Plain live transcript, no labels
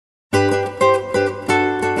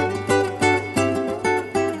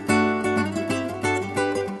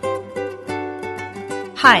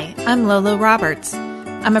Hi, I'm LoLo Roberts.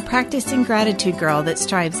 I'm a practicing gratitude girl that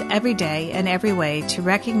strives every day and every way to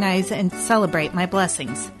recognize and celebrate my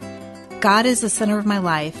blessings. God is the center of my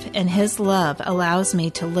life, and His love allows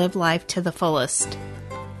me to live life to the fullest.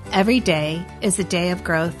 Every day is a day of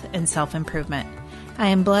growth and self-improvement. I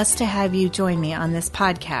am blessed to have you join me on this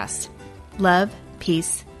podcast. Love,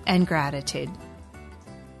 peace, and gratitude.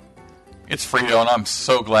 It's Frito, and I'm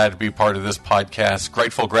so glad to be part of this podcast,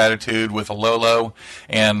 Grateful Gratitude with LoLo.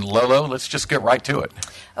 And LoLo, let's just get right to it.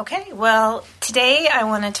 Okay, well, today I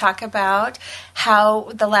want to talk about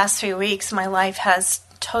how the last 3 weeks my life has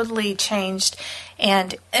totally changed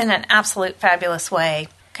and in an absolute fabulous way.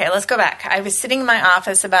 Okay, let's go back. I was sitting in my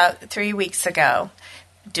office about 3 weeks ago,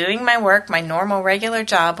 doing my work, my normal, regular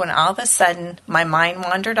job, when all of a sudden my mind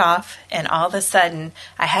wandered off, and all of a sudden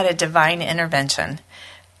I had a divine intervention.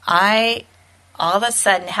 I all of a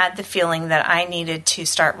sudden had the feeling that I needed to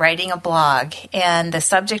start writing a blog, and the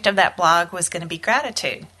subject of that blog was going to be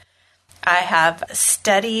gratitude. I have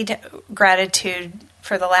studied gratitude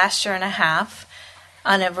for the last year and a half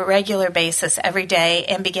on a regular basis every day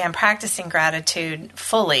and began practicing gratitude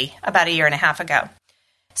fully about a year and a half ago.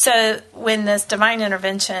 So when this divine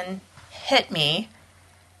intervention hit me,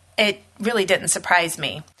 it really didn't surprise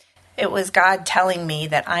me. It was God telling me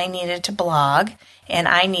that I needed to blog and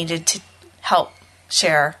I needed to help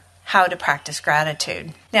share how to practice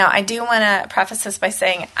gratitude. Now, I do want to preface this by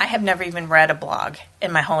saying I have never even read a blog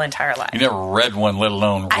in my whole entire life. You never read one, let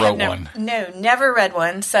alone wrote one. No, never read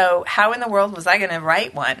one. So how in the world was I going to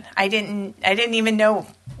write one? I didn't even know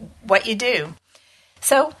what you do.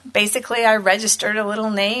 So basically, I registered a little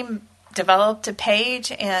name, developed a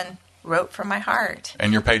page, and wrote from my heart.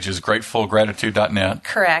 And your page is gratefulgratitude.net.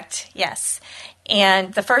 Correct, yes.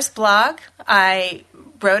 And the first blog, I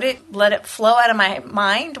wrote it, let it flow out of my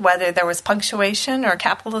mind, whether there was punctuation or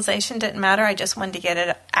capitalization, didn't matter. I just wanted to get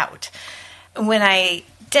it out. When I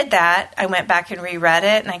did that, I went back and reread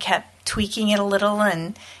it, and I kept tweaking it a little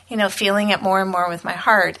and, feeling it more and more with my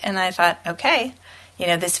heart. And I thought, okay,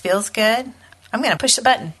 this feels good. I'm going to push the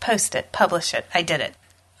button, post it, publish it. I did it.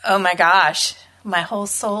 Oh my gosh. My whole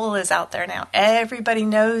soul is out there now. Everybody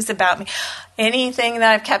knows about me. Anything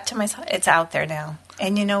that I've kept to myself, it's out there now.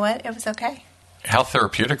 And you know what? It was okay. How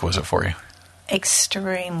therapeutic was it for you?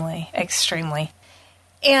 Extremely, extremely.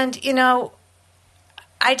 And,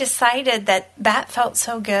 I decided that felt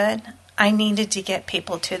so good, I needed to get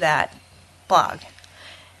people to that blog.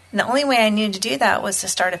 And the only way I knew to do that was to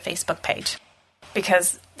start a Facebook page,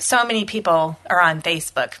 because so many people are on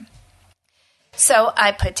Facebook. So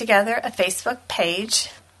I put together a Facebook page.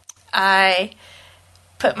 I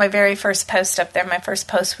put my very first post up there. My first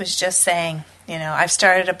post was just saying, I've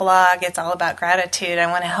started a blog. It's all about gratitude. I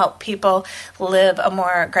want to help people live a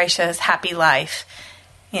more gracious, happy life.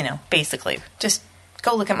 Basically, just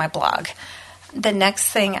go look at my blog. The next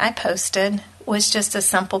thing I posted was just a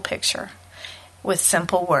simple picture with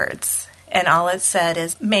simple words. And all it said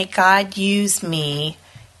is, may God use me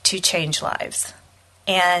to change lives.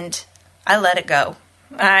 And I let it go.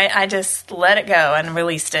 I just let it go and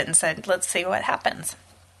released it and said, let's see what happens.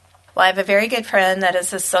 Well, I have a very good friend that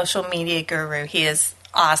is a social media guru. He is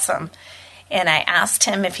awesome. And I asked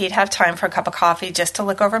him if he'd have time for a cup of coffee just to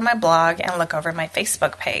look over my blog and look over my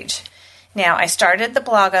Facebook page. Now, I started the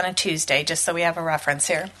blog on a Tuesday, just so we have a reference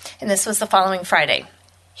here. And this was the following Friday.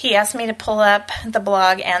 He asked me to pull up the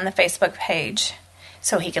blog and the Facebook page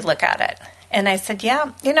so he could look at it. And I said,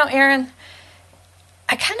 yeah, Aaron,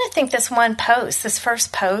 I kind of think this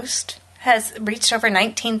first post, has reached over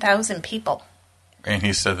 19,000 people. And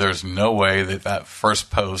he said there's no way that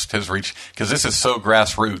first post has reached, because this is so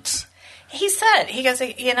grassroots. He goes,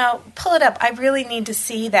 pull it up. I really need to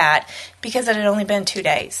see that, because it had only been 2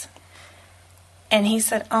 days. And he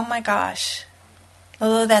said, oh my gosh,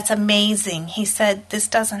 LoLo, that's amazing. He said, this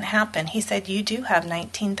doesn't happen. He said, you do have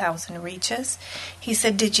 19,000 reaches. He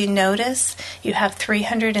said, did you notice you have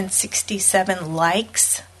 367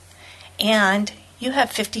 likes and you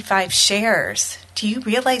have 55 shares? Do you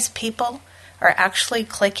realize people are actually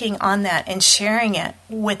clicking on that and sharing it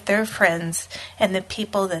with their friends and the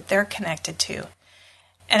people that they're connected to?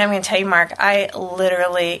 And I'm going to tell you, Mark, I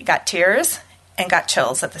literally got tears and got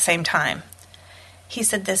chills at the same time. He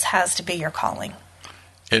said, this has to be your calling.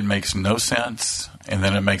 It makes no sense, and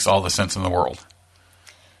then it makes all the sense in the world.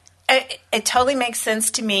 It totally makes sense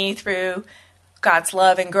to me through God's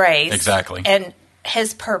love and grace. Exactly. And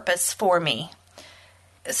His purpose for me.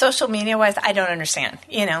 Social media-wise, I don't understand,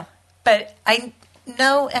 But I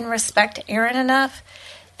know and respect Aaron enough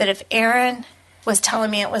that if Aaron was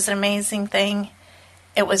telling me it was an amazing thing,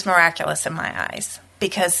 it was miraculous in my eyes,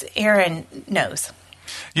 because Aaron knows.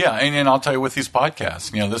 Yeah, and I'll tell you with these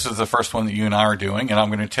podcasts, this is the first one that you and I are doing, and I'm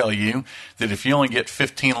going to tell you that if you only get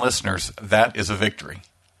 15 listeners, that is a victory.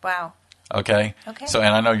 Wow. Okay? Okay. So,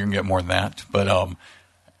 and I know you can get more than that, but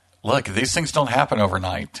look, these things don't happen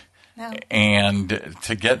overnight. No. And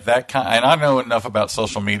to get that and I know enough about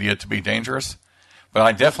social media to be dangerous, but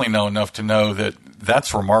I definitely know enough to know that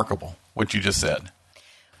that's remarkable, what you just said.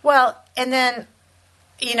 Well, and then,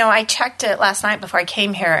 I checked it last night before I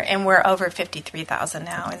came here, and we're over 53,000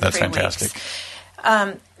 now in 3 weeks. That's fantastic.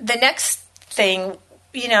 The next thing,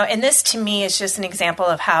 and this to me is just an example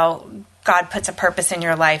of how God puts a purpose in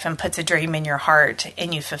your life and puts a dream in your heart,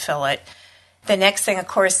 and you fulfill it. The next thing, of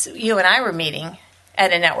course, you and I were meeting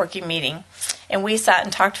at a networking meeting, and we sat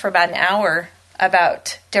and talked for about an hour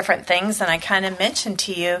about different things, and I kind of mentioned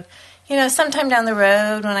to you, sometime down the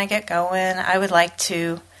road when I get going, I would like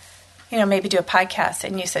to, maybe do a podcast.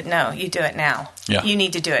 And you said, no, you do it now. Yeah. You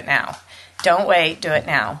need to do it now. Don't wait, do it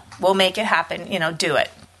now. We'll make it happen, do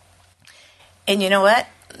it. And you know what?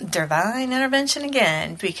 Divine intervention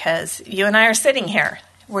again, because you and I are sitting here.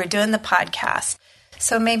 We're doing the podcast.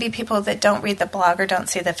 So maybe people that don't read the blog or don't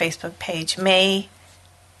see the Facebook page may,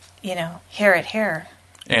 hear it here.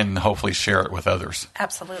 And hopefully share it with others.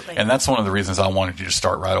 Absolutely. And that's one of the reasons I wanted you to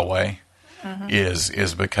start right away,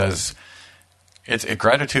 is because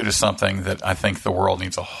gratitude is something that I think the world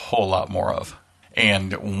needs a whole lot more of.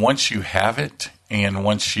 And once you have it, and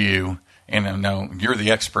I know you're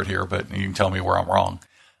the expert here, but you can tell me where I'm wrong.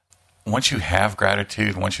 Once you have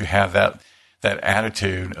gratitude, once you have that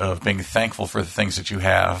attitude of being thankful for the things that you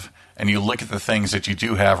have, and you look at the things that you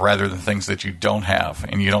do have rather than things that you don't have,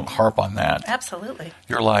 and you don't harp on that. Absolutely.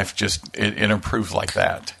 Your life just, it improves like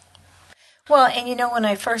that. Well, and when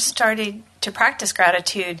I first started to practice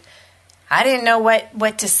gratitude, I didn't know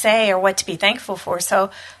what to say or what to be thankful for. So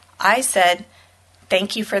I said,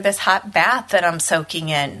 thank you for this hot bath that I'm soaking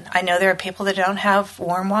in. I know there are people that don't have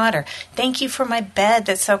warm water. Thank you for my bed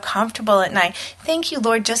that's so comfortable at night. Thank you,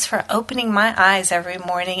 Lord, just for opening my eyes every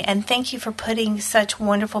morning. And thank you for putting such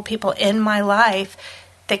wonderful people in my life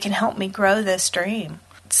that can help me grow this dream.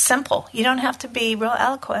 It's simple. You don't have to be real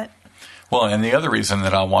eloquent. Well, and the other reason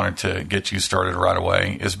that I wanted to get you started right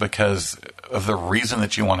away is because of the reason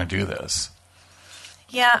that you want to do this.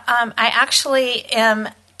 Yeah, I actually am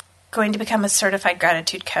going to become a certified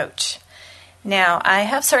gratitude coach. Now, I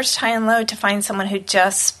have searched high and low to find someone who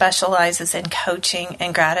just specializes in coaching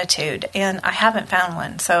and gratitude, and I haven't found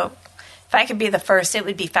one. So if I could be the first, it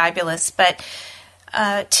would be fabulous. But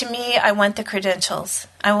to me, I want the credentials.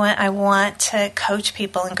 I want to coach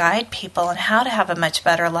people and guide people on how to have a much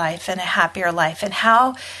better life and a happier life, and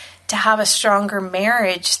how to have a stronger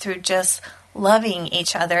marriage through just loving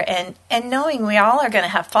each other and knowing we all are going to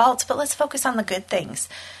have faults, but let's focus on the good things.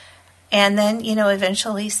 And then,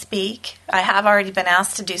 eventually speak. I have already been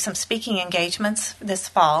asked to do some speaking engagements this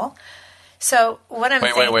fall. So what I'm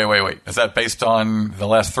saying... Wait. Is that based on the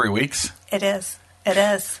last 3 weeks? It is. It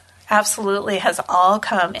is. Absolutely has all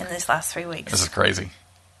come in these last 3 weeks. This is crazy.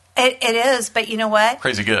 It is, but you know what?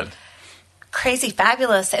 Crazy good. Crazy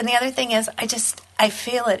fabulous. And the other thing is, I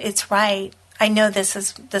feel it. It's right. I know this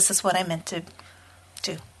is what I meant to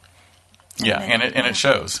do. Yeah, and it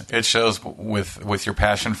shows. It shows with your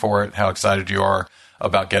passion for it, how excited you are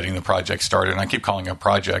about getting the project started. And I keep calling it a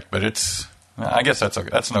project, but I guess that's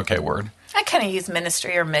an okay word. I kind of use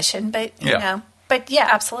ministry or mission, but but yeah,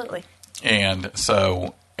 absolutely. And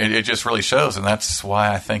so it just really shows, and that's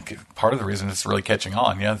why I think part of the reason it's really catching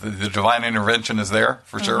on. Yeah, the divine intervention is there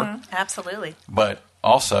for sure. Absolutely. But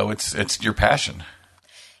also, it's your passion.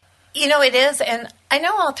 It is, and I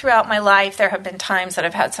know all throughout my life there have been times that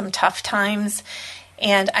I've had some tough times,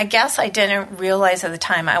 and I guess I didn't realize at the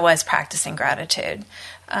time I was practicing gratitude.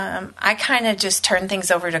 I kind of just turned things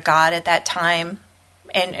over to God at that time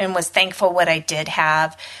and was thankful what I did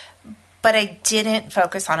have, but I didn't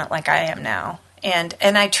focus on it like I am now. And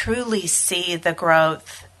I truly see the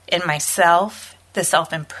growth in myself, the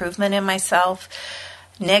self-improvement in myself.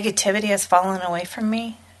 Negativity has fallen away from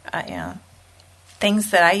me.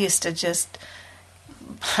 Things that I used to just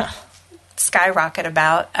skyrocket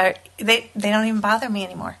about, they don't even bother me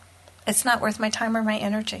anymore. It's not worth my time or my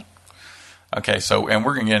energy. Okay, and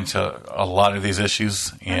we're going to get into a lot of these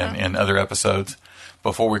issues in other episodes.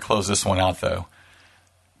 Before we close this one out, though,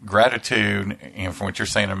 gratitude, and from what you're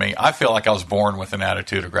saying to me, I feel like I was born with an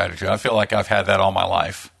attitude of gratitude. I feel like I've had that all my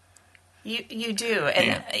life. You do,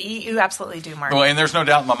 and you absolutely do, Mark. Well, and there's no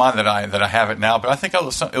doubt in my mind that I have it now, but I think it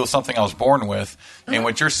was something I was born with. And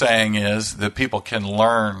what you're saying is that people can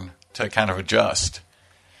learn to kind of adjust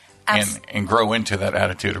and grow into that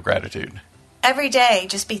attitude of gratitude. every day,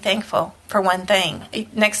 just be thankful for one thing.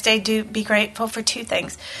 Next day, be grateful for two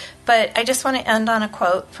things. But I just want to end on a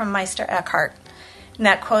quote from Meister Eckhart. And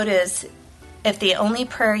that quote is, if the only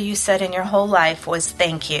prayer you said in your whole life was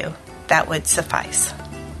thank you, that would suffice.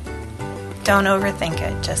 Don't overthink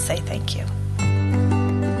it. Just say thank you.